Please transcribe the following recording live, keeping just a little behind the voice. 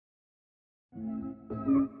Hi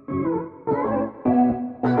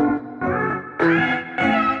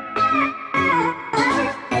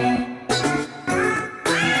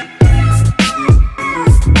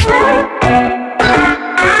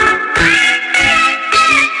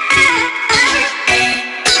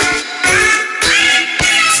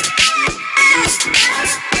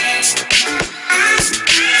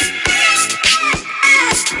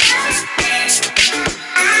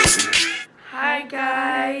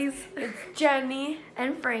guys, it's Jenny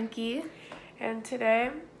and Frankie, and today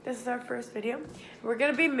this is our first video. We're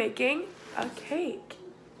gonna be making a cake,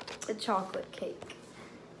 a chocolate cake.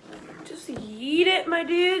 Just eat it, my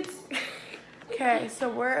dudes. Okay, so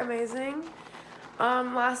we're amazing.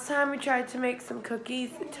 Last time we tried to make some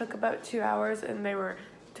cookies. It took about 2 hours and they were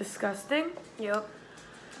disgusting. Yep.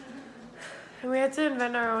 And we had to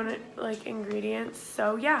invent our own like ingredients.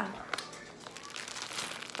 So yeah.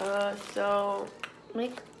 So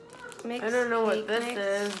Mix I don't know what this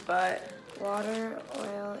is, but water,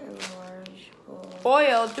 oil in a large bowl.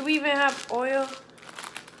 Oil? Do we even have oil?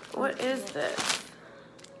 What is this?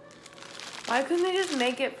 Why couldn't they just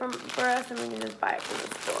make it for us and we can just buy it from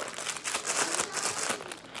the store?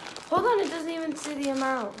 Hold on, it doesn't even say the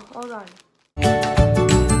amount. Hold on.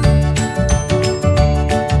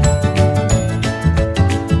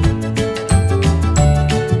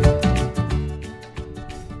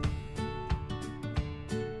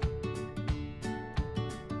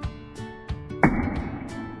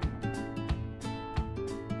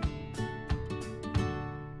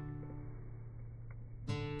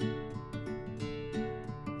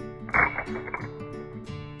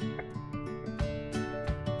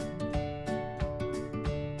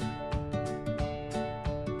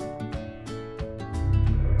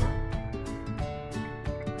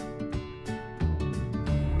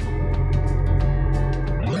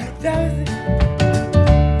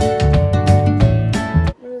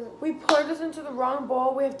 We poured this into the wrong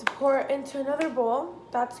bowl. We have to pour it into another bowl.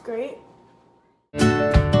 That's great.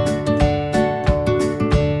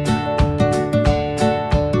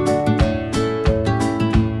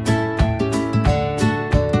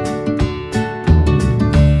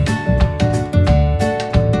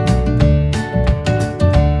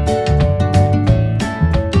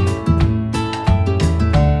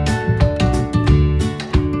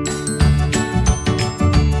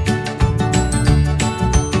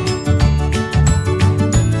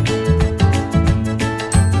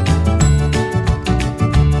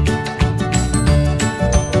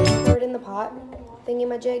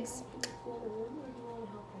 Thingy-majigs.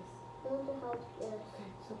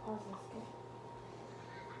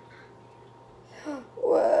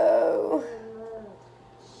 Whoa.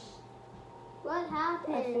 What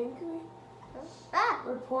happened? I think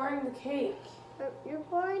we're pouring the cake. You're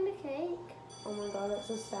pouring the cake? Oh my god, that's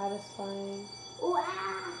so satisfying. Wow.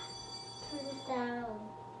 Turn it down.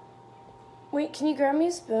 Wait, can you grab me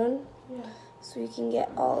a spoon? Yeah. So we can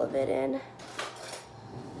get all of it in.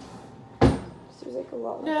 There's like a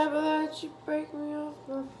lot. Never let you break me off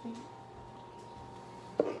my feet.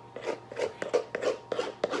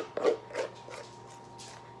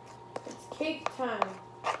 It's cake time.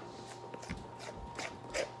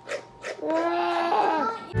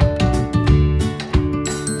 Ah!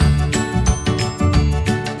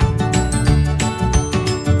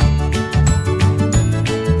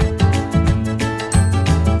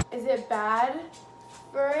 Is it bad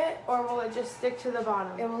for it, or will it just stick to the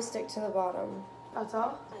bottom? It will stick to the bottom. That's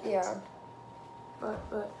all? Yeah.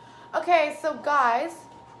 But. Okay, so guys,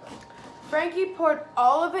 Frankie poured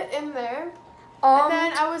all of it in there. And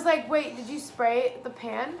then I was like, wait, did you spray the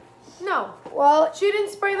pan? No. Well, She didn't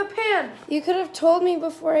spray the pan. you could have told me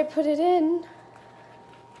before I put it in.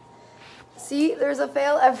 See, there's a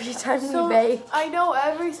fail every time we bake. I know,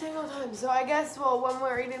 every single time. So I guess, well, when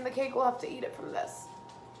we're eating the cake, we'll have to eat it from this.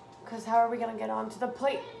 Because how are we going to get onto the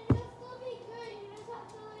plate?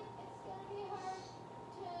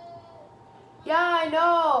 Yeah, I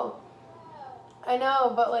know. I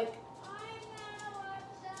know, but like...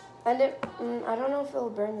 And I don't know if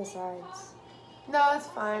it'll burn the sides. No, it's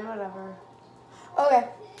fine, whatever. Okay.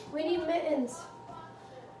 We need mittens.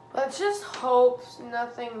 Let's just hope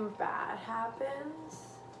nothing bad happens.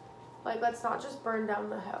 Like, let's not just burn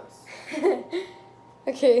down the house.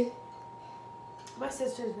 Okay. My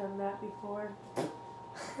sister's done that before.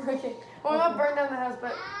 Okay. Well, not burn down the house,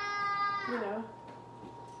 but, you know.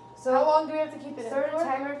 So how long do we have to keep it in Start a for?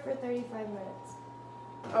 timer for 35 minutes.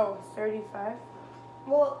 Oh, 35?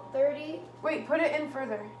 Well, 30. Wait, put it in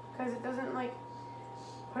further. Because it doesn't, like,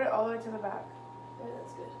 put it all the way to the back. Yeah,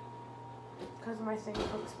 that's good. Because my thing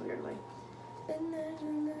looks weirdly.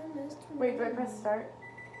 Wait, do I press start?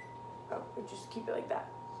 Oh, we just keep it like that.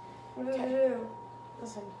 What do Okay. I do?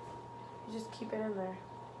 Listen, you just keep it in there.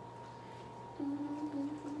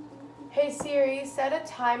 Hey Siri, set a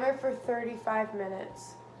timer for 35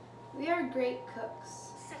 minutes. We are great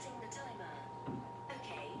cooks. Setting the timer.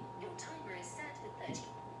 Okay, your timer is set for 30.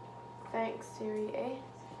 Thanks, Siri.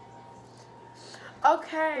 We're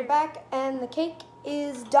Okay. back and the cake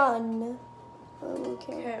is done.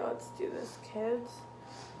 Okay. Okay, let's do this, kids.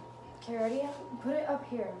 Okay, ready? Put it up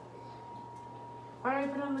here. Why don't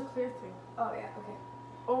I put on the clear thing? Oh, yeah, okay.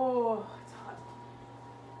 Oh, it's hot.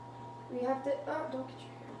 We have to, oh, don't get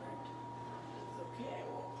your hair burnt. Okay,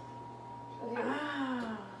 Okay,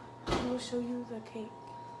 ah, I'll show you the cake.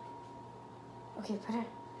 okay, put it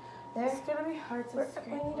there. It's gonna be hard to We scrape.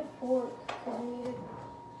 need a fork, because we need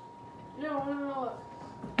a, No, look.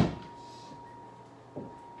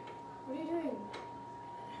 what are you doing?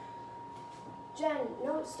 Jen,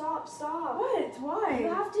 no, stop. What? Why? You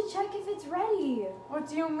have to check if it's ready. What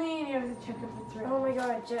do you mean you have to check if it's ready? Oh my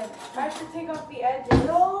god, Jen. I have to take off the edges.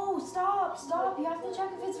 No, stop. You have to check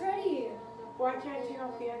if it's ready. Why can't I take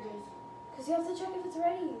off the edges? Because you have to check if it's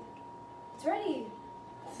ready. It's ready.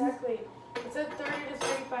 Exactly. It said 30 to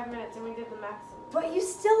 35 minutes and we did the maximum. But you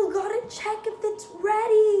still gotta check if it's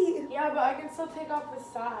ready. Yeah, but I can still take off the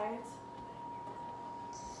sides.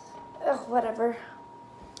 Ugh, whatever.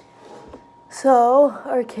 So,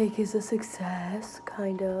 our cake is a success,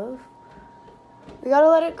 kind of. We gotta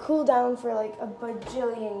let it cool down for like a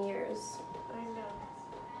bajillion years. I know.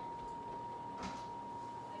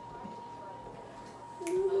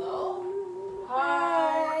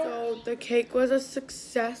 Hi. So the cake was a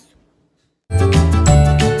success.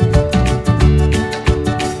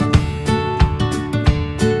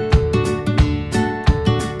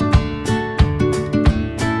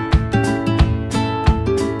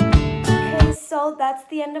 Okay, so that's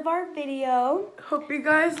the end of our video. Hope you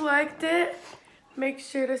guys liked it. Make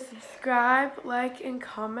sure to subscribe, like, and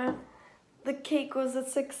comment. The cake was a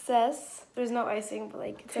success. There's no icing, but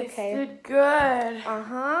like it's okay. Tasted good.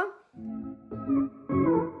 Uh-huh.